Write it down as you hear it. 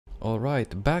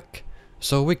Alright, back.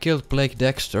 So we killed Blake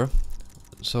Dexter.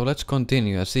 So let's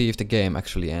continue and see if the game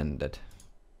actually ended.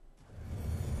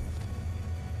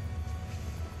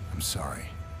 I'm sorry.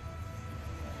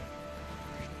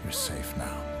 You're safe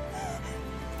now.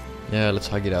 Yeah, let's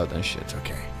hug it out and shit. It's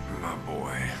okay. My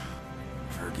boy.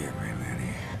 Forgive me,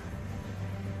 Manny.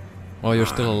 Oh, you're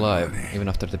still alive, even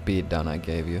after the beatdown I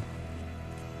gave you.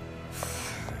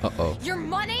 Uh-oh. Your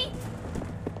money?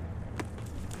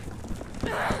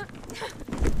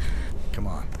 Come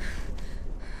on.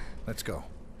 Let's go.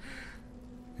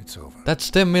 It's over.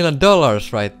 That's $10 million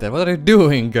right there. What are you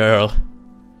doing, girl?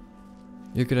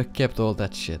 You could have kept all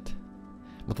that shit.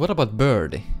 But what about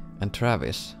Birdie and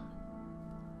Travis?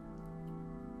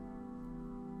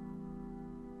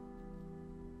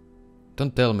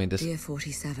 Don't tell me this. Dear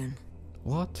 47.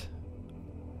 What?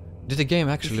 Did the game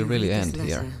actually really end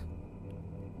here?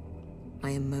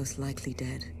 I am most likely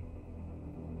dead.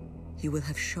 You will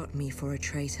have shot me for a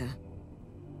traitor,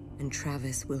 and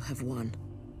Travis will have won.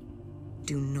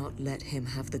 Do not let him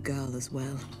have the girl as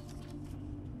well.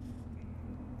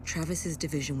 Travis's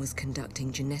division was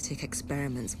conducting genetic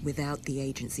experiments without the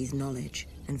agency's knowledge,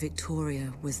 and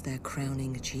Victoria was their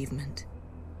crowning achievement.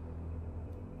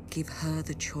 Give her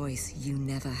the choice you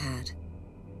never had.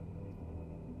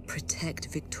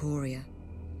 Protect Victoria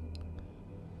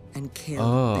and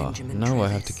kill Benjamin Travis. Now I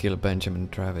have to kill Benjamin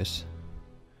Travis.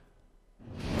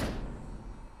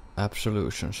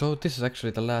 Absolution. So this is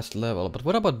actually the last level. But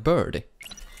what about Birdie?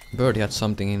 Birdie had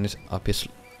something in his up his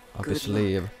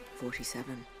sleeve.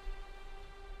 47.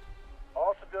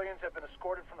 All civilians have been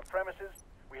escorted from the premises.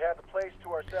 We have the place to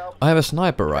ourselves. I have a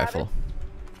sniper rifle,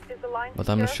 but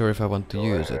I'm not sure if I want to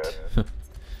use it.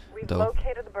 We've Though.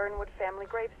 located the Burnwood family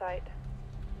gravesite.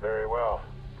 Very well.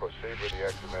 Proceed with the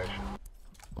exhumation.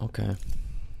 Okay.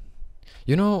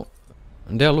 You know,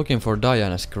 they're looking for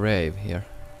Diana's grave here.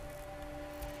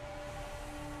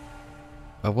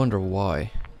 I wonder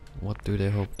why. What do they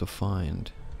hope to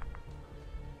find?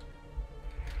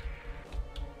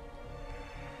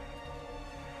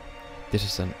 This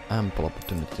is an ample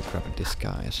opportunity to grab a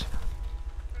disguise.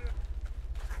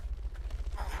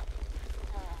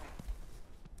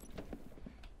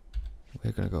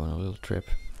 We're gonna go on a little trip.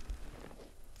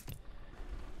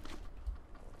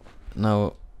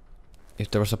 Now, if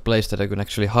there was a place that I could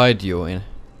actually hide you in,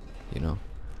 you know.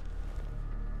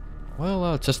 Well,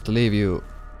 I'll just leave you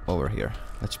over here.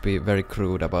 Let's be very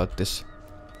crude about this.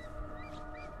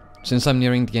 Since I'm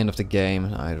nearing the end of the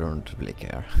game, I don't really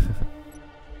care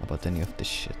about any of this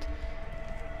shit.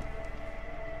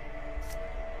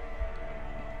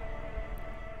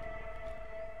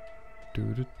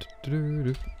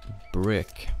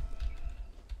 Brick.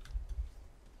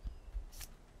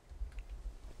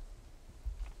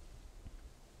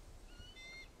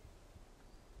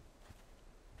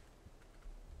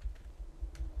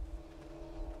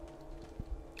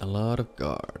 A lot of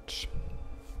guards.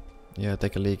 Yeah,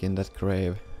 take a leak in that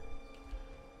grave.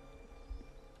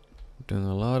 Doing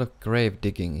a lot of grave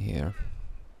digging here.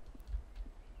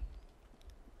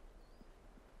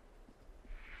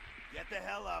 Get the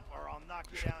hell up or I'll knock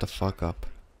you Shut the fuck up.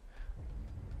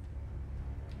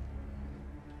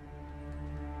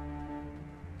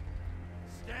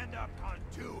 Stand up on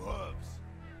two hooves.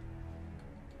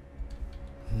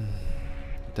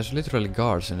 There's literally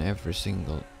guards in every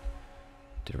single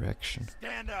direction.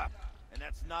 Stand up, and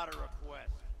that's not a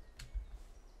request.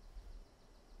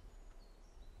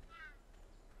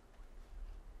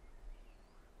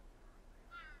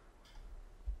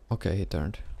 Okay, he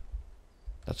turned.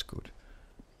 That's good.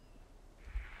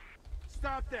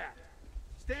 Stop that!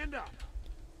 Stand up!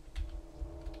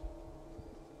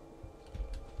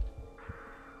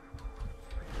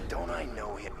 Don't I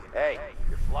know him? Hey,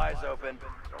 your fly's open.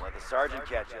 Don't let the sergeant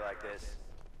catch you like this.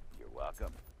 You're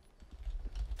welcome.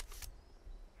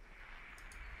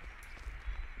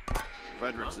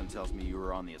 Fredrickson tells me you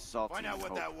were on the assault Find team. out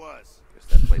what that was. Guess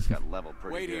that place got leveled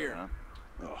pretty Wait good, here. huh?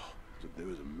 Oh, there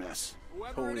was a mess.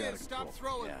 Whoever Totally it out is, of stop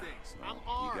control. throwing Yeah. things. Well, I'm you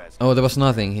armed. guys Oh, there was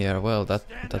nothing here. Well, that's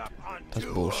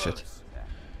Two bullshit. hooves.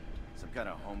 some kind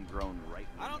of homegrown right.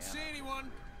 I don't see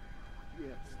anyone.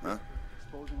 Yes. Huh?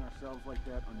 Exposing ourselves like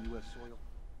that on U.S. soil.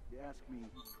 You ask me,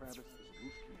 Travis is a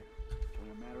loose cannon.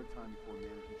 Only a matter of time before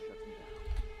management shuts him down.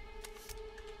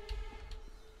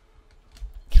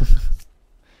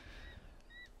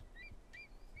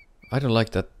 I don't like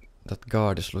that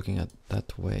guard is looking at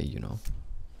that way, you know.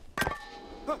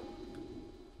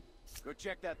 Go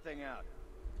check that thing out.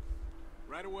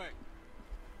 Right away.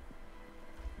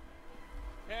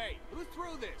 Hey, who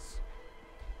threw this?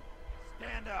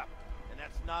 Stand up, and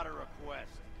that's not a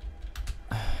request.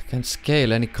 I can't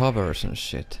scale any covers and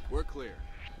shit. We're clear.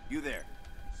 You there.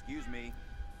 Excuse me.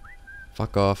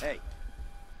 Fuck off. Hey.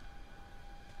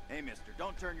 Hey, mister,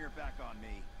 don't turn your back on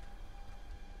me.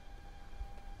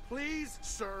 Please,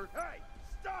 sir. Hey,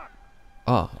 stop!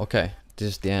 Ah, okay. This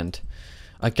is the end.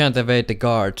 I can't evade the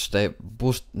guards. They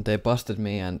busted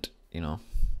me and, you know,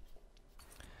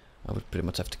 I would pretty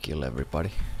much have to kill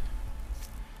everybody.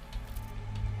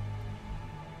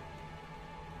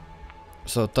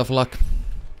 So tough luck.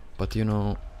 But you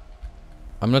know,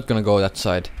 I'm not gonna go that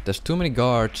side. There's too many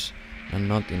guards and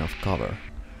not enough cover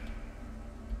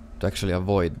to actually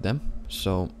avoid them.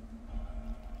 So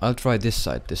I'll try this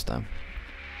side this time.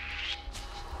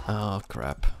 Oh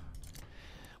crap.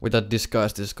 Without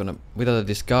disguise this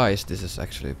is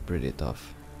actually pretty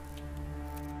tough.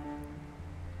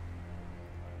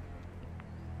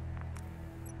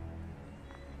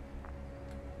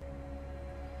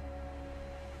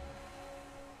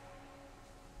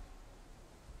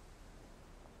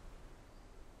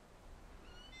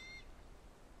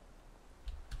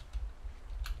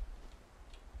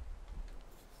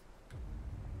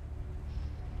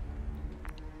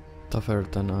 Tougher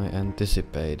than I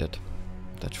anticipated,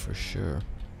 that's for sure.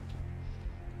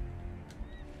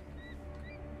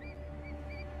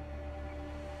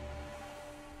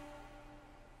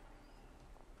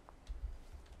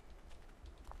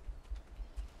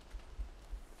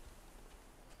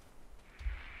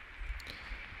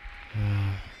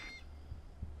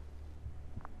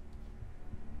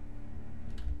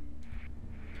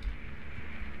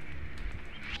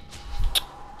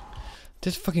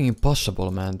 This is fucking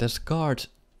impossible, man. There's guards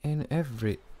in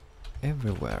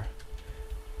everywhere.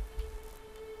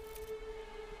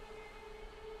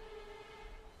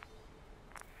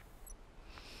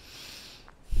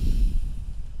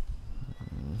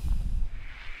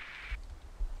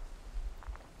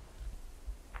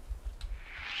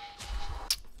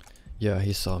 Yeah,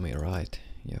 he saw me, right?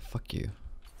 Yeah, fuck you.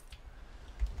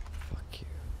 Fuck you.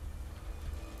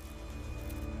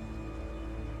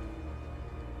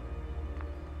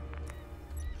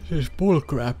 This is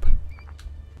bullcrap.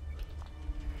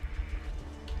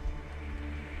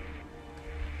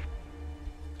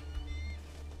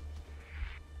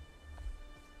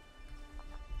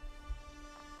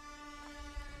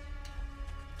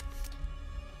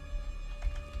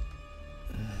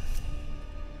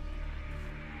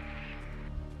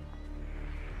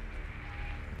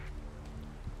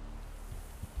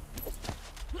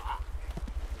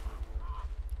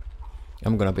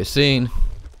 I'm gonna be seen.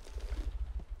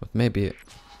 But maybe,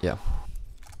 yeah.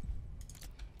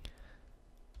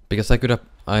 Because I could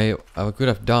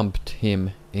have dumped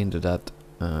him into that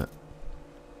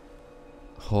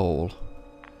hole,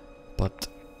 but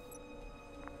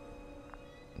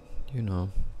you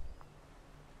know.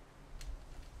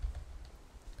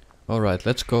 All right,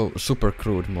 let's go super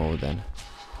crude mode then.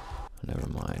 Never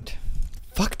mind.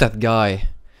 Fuck that guy.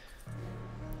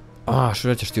 Ah, should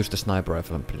I just use the sniper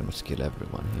rifle and pretty much kill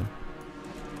everyone here?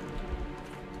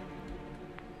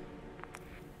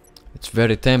 It's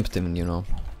very tempting, you know.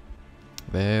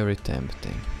 Very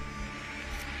tempting.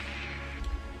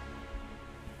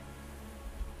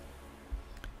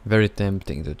 Very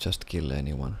tempting to just kill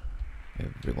everyone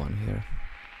here.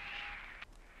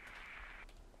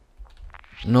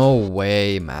 No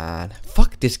way, man.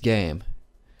 Fuck this game.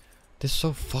 This is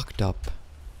so fucked up.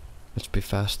 Let's be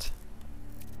fast.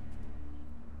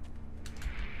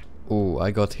 Ooh,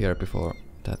 I got here before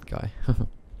that guy.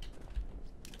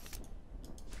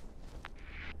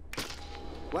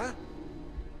 What?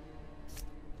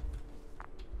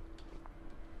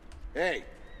 Hey!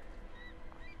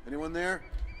 Anyone there?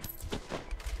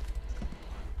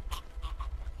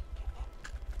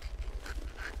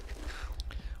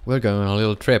 We're going on a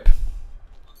little trip.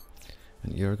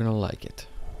 And you're gonna like it.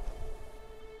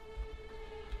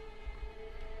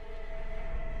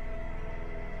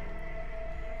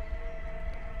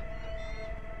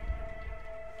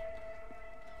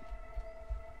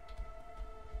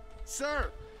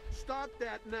 Sir! Stop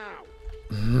that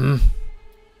now!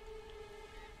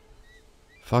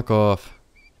 Fuck off.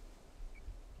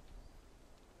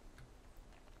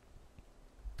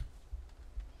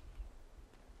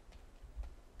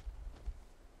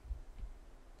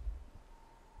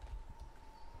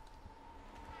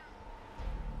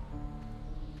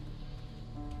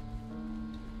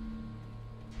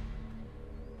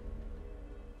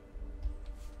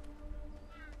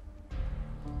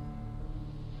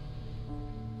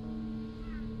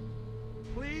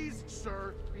 Please,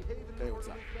 sir, behave in an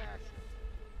orderly fashion.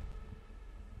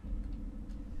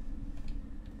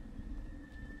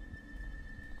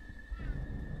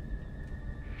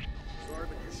 Sorry,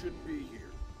 but you shouldn't be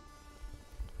here.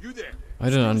 You there! I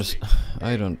don't understand.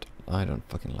 I don't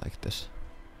fucking like this.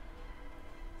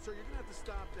 Sir, you're gonna have to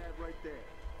stop that right there.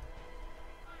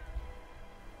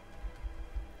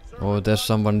 Sir, Oh, there's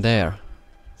someone there.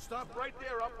 stop right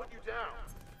there. I'll put you down.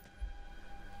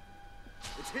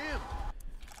 It's him.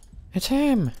 It's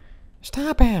him!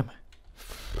 Stop him!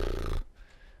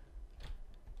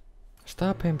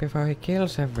 Stop him before he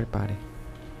kills everybody.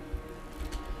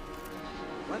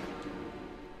 What?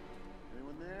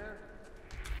 Anyone there?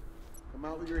 Come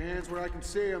out with your hands where I can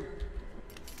see them.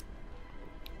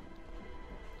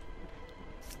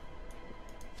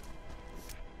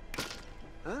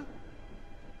 Huh?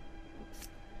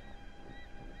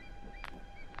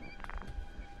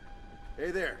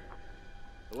 Hey there.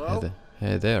 Hello?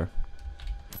 Hey there.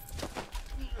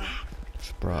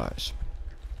 Surprise.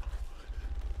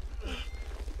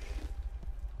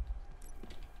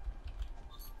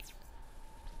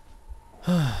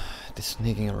 This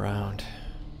sneaking around.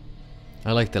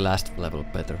 I like the last level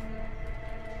better.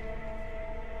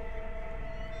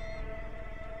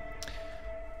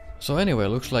 So anyway,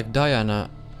 looks like Diana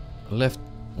left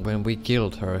when we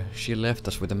killed her. She left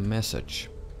us with a message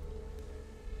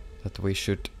that we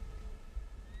should...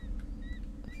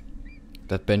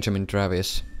 that Benjamin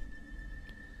Travis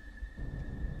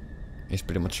is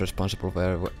pretty much responsible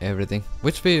for everything,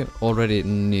 which we already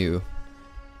knew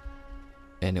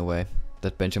anyway,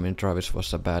 that Benjamin Travis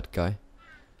was a bad guy.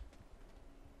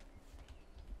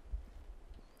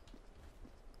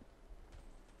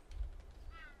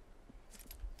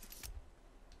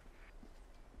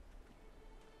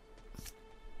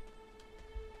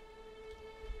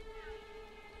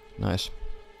 Nice.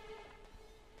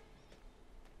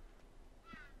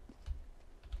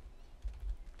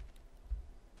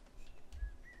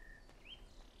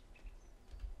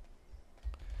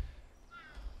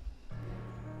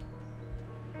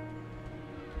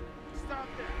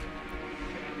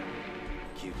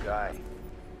 Cute guy.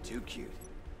 Too cute.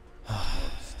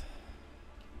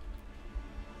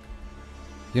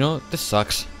 You know, this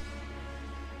sucks.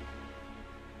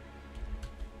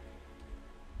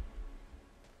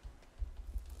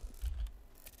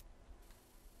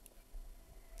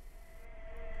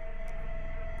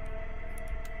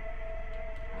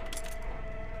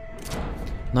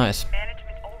 Nice.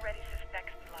 Management already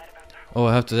suspects we lied about the host. Oh,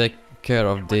 I have to take care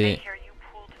of And when they the hear you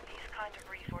pooled these kinds of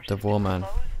resources the to woman.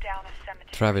 close down a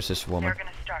cemetery, Travis's woman. they're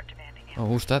gonna start demanding Oh,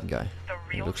 who's that guy? The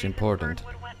He real looks reason important.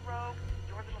 Fernwood went rogue,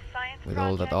 your little science With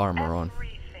all that project, armor on.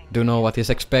 everything. Do you know what he's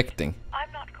expecting?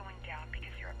 I'm not going down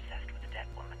because you're obsessed with a dead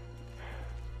woman.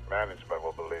 Management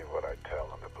will believe what I tell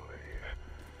them to believe.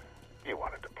 You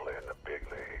wanted to play in the big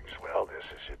leagues. Well, this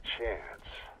is your chance.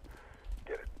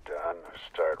 Get it done or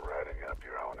start writing up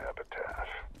your own epitaph.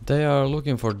 They are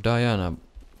looking for Diana,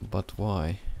 but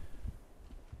why?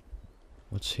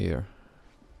 What's here?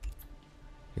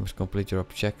 You must complete your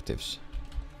objectives.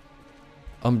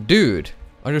 Dude!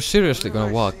 Are you seriously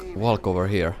gonna walk over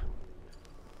here?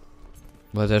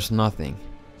 But there's nothing.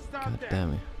 God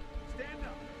damn it.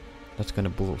 That's kinda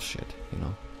bullshit, you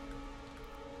know.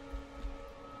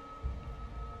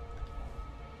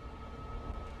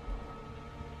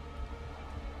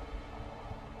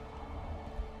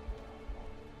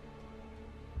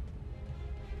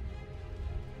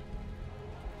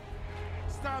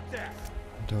 Stop that.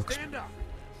 Dog's, Stand up.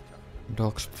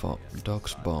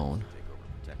 dog's bone.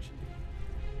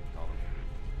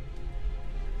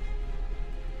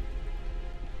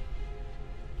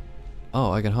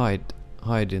 Oh, I can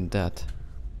hide in that.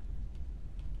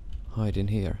 Hide in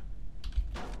here.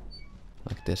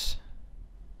 Like this.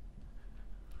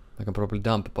 I can probably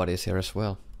dump bodies here as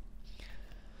well.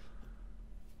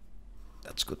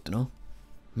 That's good to know.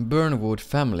 Burnwood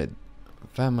family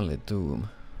tomb.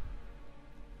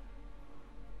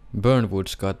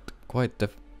 Burnwood's got quite the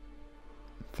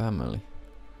family.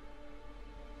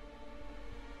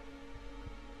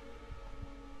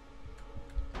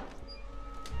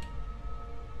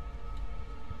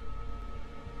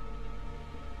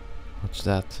 What's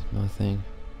that? Nothing.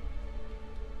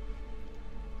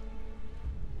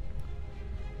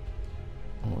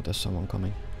 Oh, there's someone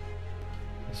coming.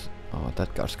 Oh,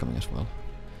 that guard's coming as well.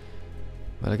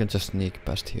 Well, I can just sneak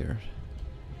past here.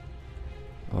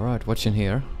 Alright, what's in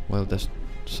here? Well, there's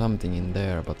something in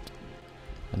there, but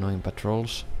annoying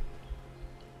patrols.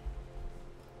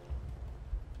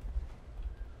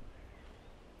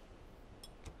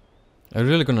 I'm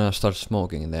really gonna start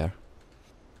smoking in there.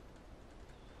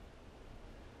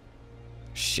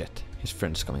 Shit, his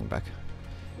friend's coming back.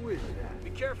 Be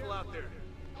careful out there.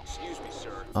 Excuse me,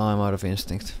 sir. I'm out of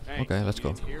instinct. Okay, let's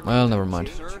go. Well, never mind.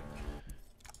 Sir?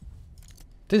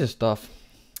 This is tough.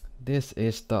 This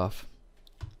is tough.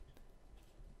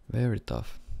 Very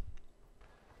tough.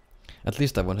 At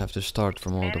least I won't have to start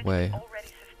from all the way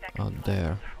out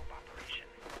there.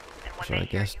 So I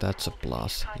guess that's a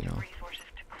plus, you know.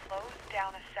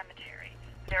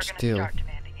 But still,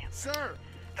 Sir,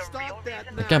 stop that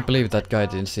I can't believe that guy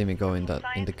didn't see me go in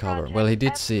the cover. Well, he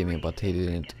did see me, but he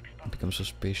didn't become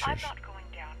suspicious.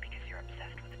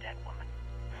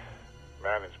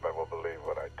 Management will believe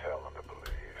what I tell them to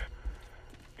believe.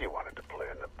 You wanted to play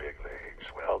in the big leagues.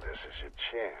 Well, this is your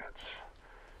chance.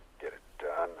 Get it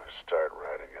done or start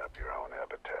writing up your own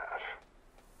epitaph.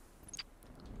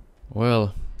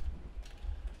 Well,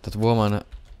 that woman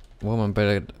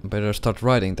better start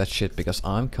writing that shit because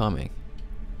I'm coming.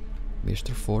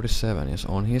 Mr. 47 is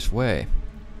on his way.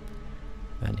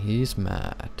 And he's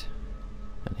mad.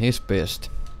 And he's pissed.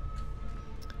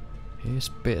 He's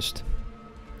pissed.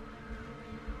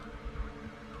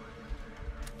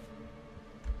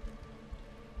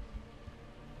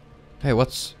 Hey,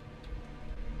 what's...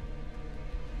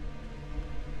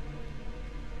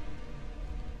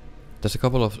 There's a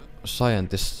couple of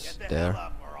scientists there.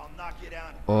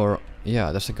 Or,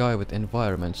 yeah, there's a guy with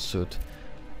environment suit.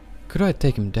 Could I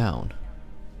take him down?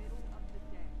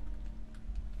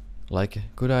 Like,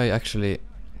 could I actually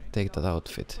take that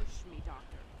outfit?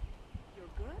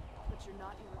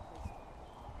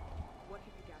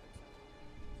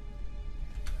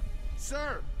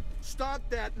 Sir, stop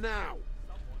that now.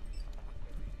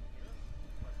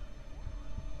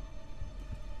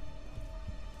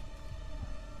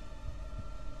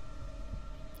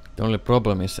 The only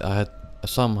problem is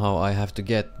somehow I have to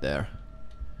get there.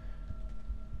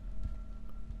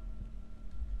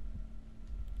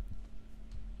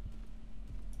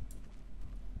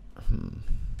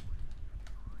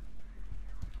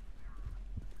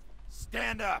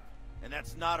 Stand up, and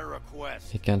that's not a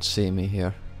request. He can't see me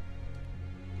here.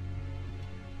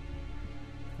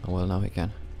 Oh well, now he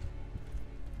can.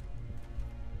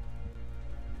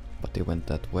 But he went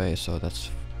that way, so that's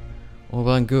all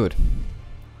well and good.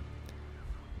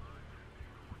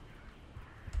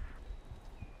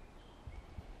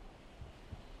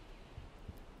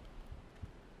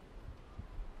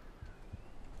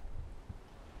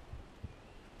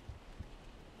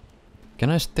 Can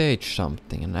I stage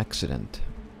something, an accident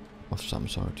of some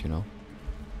sort, you know?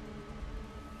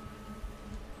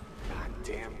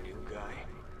 Goddamn new guy.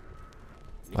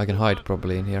 I can hide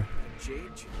probably in here.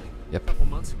 Yep. A couple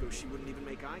months ago she wouldn't even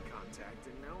make eye contact,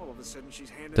 and now all of a sudden she's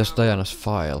handing There's out Diana's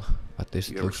file. At least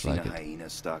You it ever looks seen like a it. hyena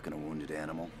stalking a wounded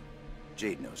animal?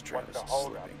 Jade knows Travis is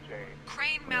Hold up, slipping. Jade.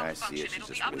 Crane When I see malfunction. it, she's It'll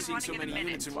just be up and waiting. We've seen so running in many a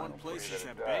units minute. in one place since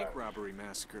that bank robbery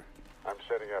massacre. I'm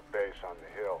setting up base on the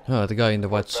hill. Oh, the guy in the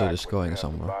white Back suit is when going you have the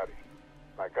somewhere. body.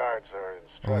 My guards are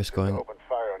Oh, he's instructed going to open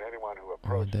fire on anyone who over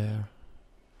approaches. there.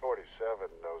 47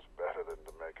 knows better than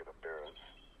to make an appearance.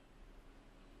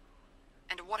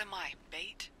 And what am I,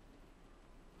 bait?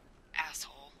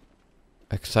 Asshole.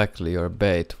 Exactly, you're a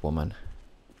bait, woman.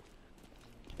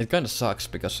 It kinda sucks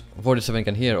because 47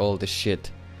 can hear all this shit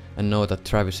and know that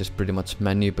Travis is pretty much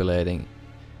manipulating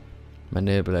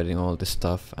all this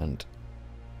stuff, and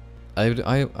I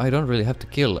don't really have to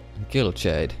kill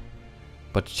Jade,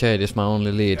 but Jade is my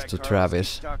only lead to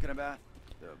Travis,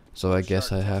 so I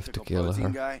guess I have to kill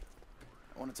her. I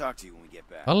want to talk to you when we get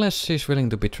back. Unless she's willing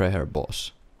to betray her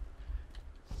boss,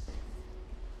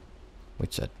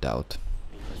 which I doubt.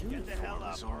 Get the hell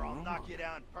up, or I'll knock you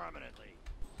down permanently.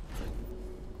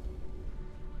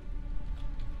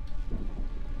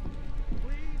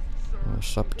 Oh,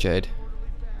 sup, Jade?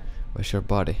 Where's your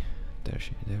body? There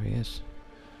he is.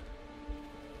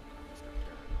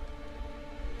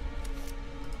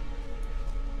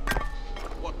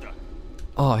 What the?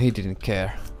 Oh, he didn't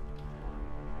care.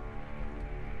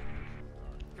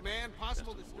 Command,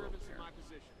 possible disturbance in my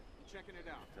position. Checking it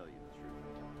out. Tell you the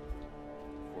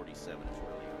truth. 47 is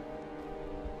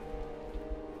really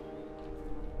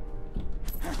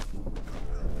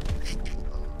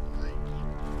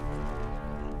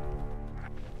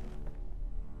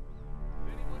If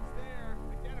anyone's there,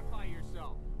 identify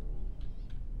yourself.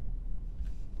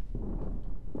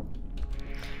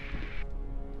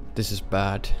 This is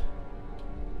bad.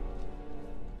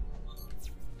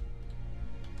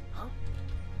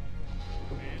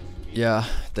 Yeah,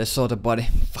 they saw the body.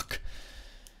 Fuck.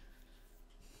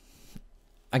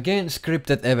 Again,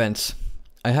 scripted events.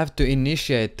 I have to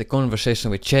initiate the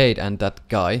conversation with Jade and that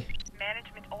guy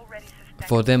Management already suspects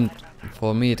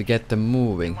for me to get them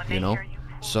moving, when you they know. hear you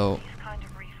pool So these kind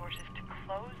of resources to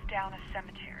close down a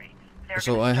cemetery, they're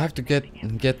so gonna I start have to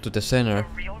demanding it. get to the center,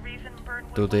 The real reason Byrne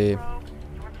to would the want Rogue,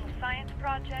 your little science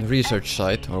project, research and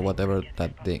site or whatever is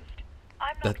that thing exposed.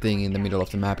 I'm not that thing going in the down middle of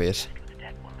the because map you're is. obsessed with a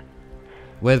dead woman.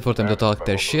 wait for them to talk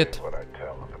their Management will shit, believe what I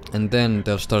tell them to and then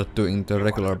they'll start doing the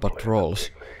regular patrols.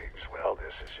 Well,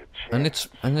 this is your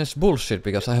And it's bullshit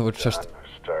because I would just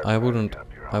I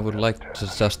would like to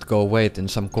just go wait in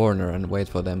some corner and wait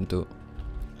for them to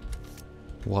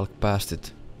walk past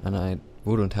it, and I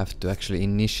wouldn't have to actually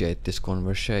initiate this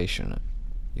conversation,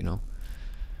 you know.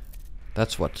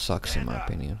 That's what sucks in my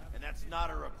opinion. And that's not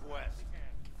a request.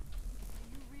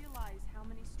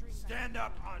 Stand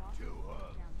up on two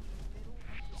hooves.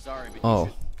 Sorry, but Oh. you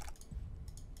should...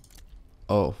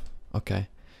 Oh, okay.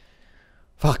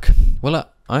 Fuck. Well,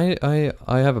 I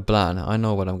have a plan. I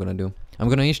know what I'm gonna do. I'm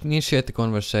gonna initiate the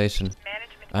conversation,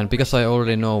 and because I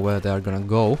already know where they are gonna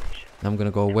go, I'm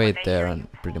gonna go wait there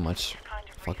and pretty much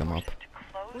fuck them up.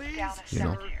 You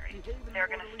know. They're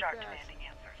gonna start demanding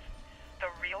answers. The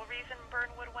real reason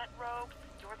Burnwood went rogue,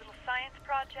 your little science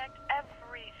project,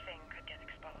 everything could get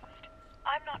exposed.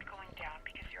 I'm not going down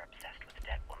because you're obsessed with a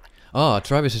dead woman. Ah,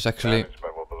 Travis is actually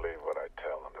Management will believe what I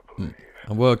tell them to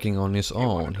believe. working on his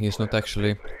own. He's not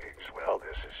actually Well,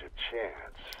 this is your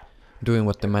chance. doing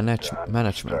what the management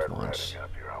Start wants. writing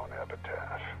up your own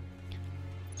epitaph.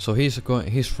 So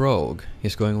he's rogue.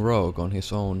 He's going rogue on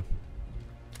his own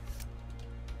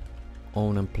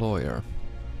employer.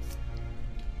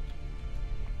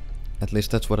 At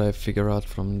least that's what I figure out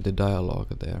from the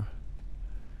dialogue there.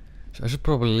 So I should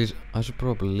probably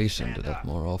listen to that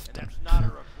more often.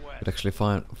 Could actually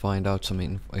find out some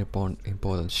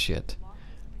important shit.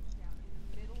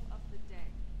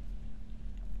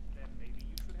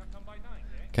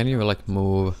 Can you like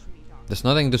move? There's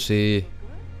nothing to see.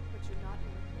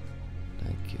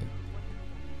 Thank you.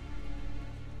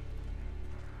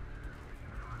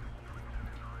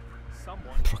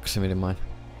 Proximity mine.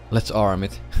 Let's arm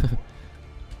it.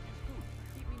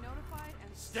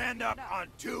 Stand up on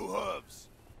two hooves.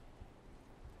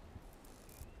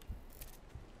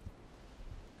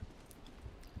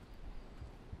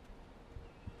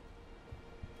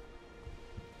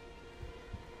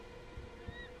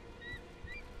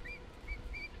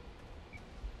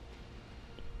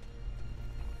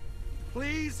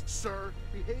 Please, sir,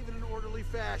 behave in an orderly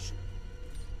fashion.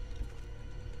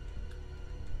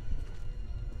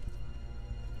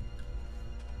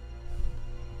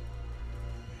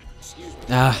 Excuse me.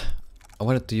 Ah, I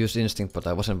wanted to use instinct, but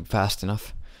I wasn't fast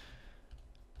enough.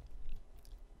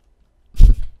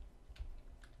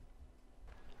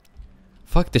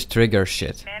 Fuck this trigger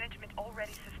shit. Management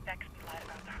already suspects me lied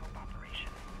about the Hope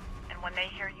operation. And when they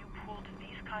hear you pooled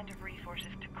these kind of resources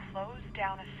to close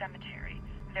down a cemetery,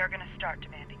 they're gonna start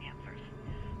demanding answers.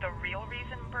 The real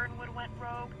reason Burnwood went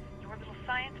rogue, your little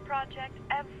science project,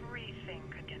 everything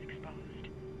could get exposed.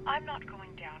 I'm not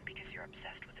going down because you're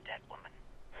obsessed with a dead woman.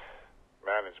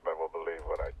 Management will believe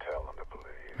what I tell them to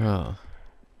believe. Oh.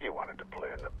 You wanted to play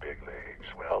in the big leagues.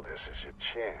 Well, this is your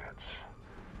chance.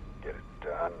 Get it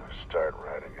done or start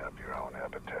writing up your own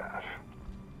epitaph.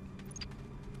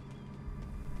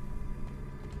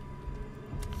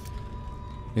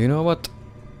 You know what?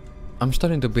 I'm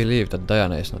starting to believe that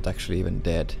Diana is not actually even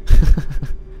dead.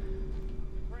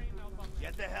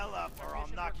 Get the hell up or I'll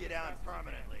knock you down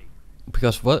permanently.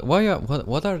 Because what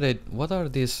are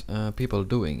these people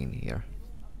doing in here?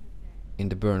 In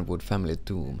the Burnwood family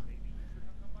tomb?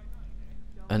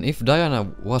 And if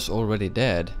Diana was already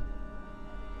dead,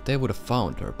 they would have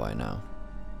found her by now.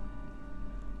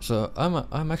 So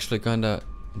I'm actually kinda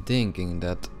thinking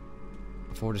that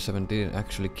 47 didn't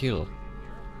actually kill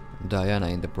Diana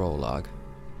in the prologue.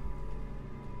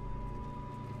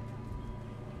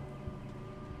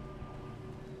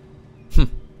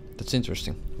 That's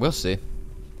interesting. We'll see.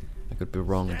 I could be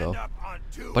wrong though.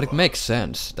 But it makes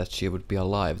sense that she would be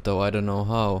alive, though I don't know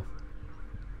how.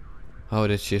 How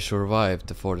did she survive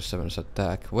the 47's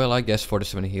attack? Well, I guess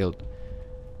 47 healed.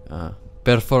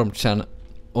 Performed an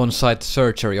on-site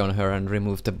surgery on her and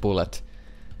removed the bullet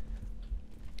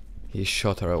he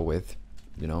shot her with,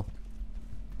 you know.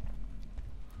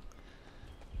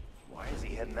 Why is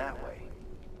he heading that way?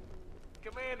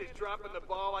 Command is dropping the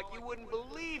ball like you wouldn't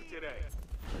believe today.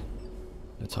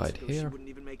 Let's hide She here. wouldn't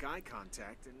even make eye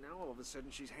contact, and now all of a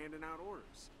sudden she's handing out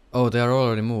orders. Oh, they are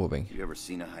already moving. You ever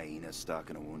seen a hyena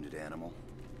stalking a wounded animal?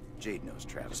 Jade knows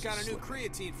Travis. Just got is a new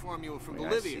slick. creatine formula from The way I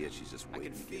Bolivia. see it, she's just I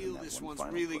waiting can to give him feel that this one one's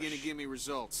final really push. gonna give me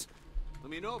results. Let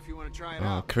me know if you want to try it Oh,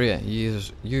 out.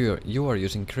 you are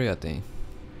using creatine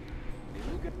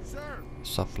Sir,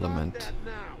 supplement. stop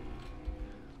that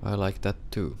now. I like that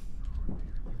too.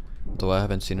 Though I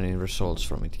haven't seen any results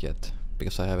from it yet,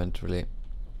 because I haven't really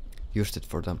used it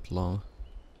for that long.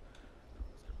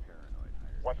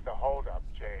 What's the holdup,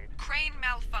 Jade? Crane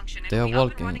malfunction. They It'll are be up and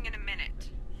walking. running in a minute.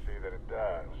 See that it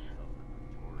does.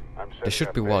 I'm They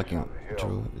should be walking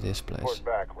through this place. Report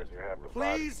back when you have the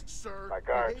body. Please, sir. My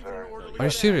guards behave in an are... orderly Are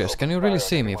you serious? Can you really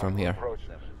see me from here?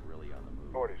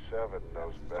 47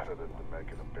 knows better than to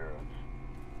make an appearance.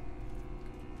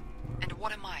 And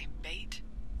what am I, bait?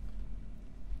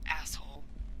 Asshole.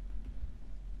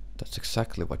 That's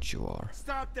exactly what you are.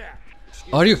 Stop that.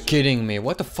 Are you kidding me?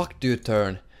 What the fuck do you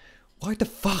turn? Why the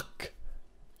fuck?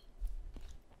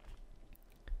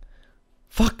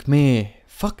 Fuck me.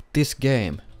 Fuck this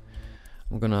game.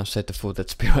 I'm gonna set the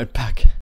footage, be right back.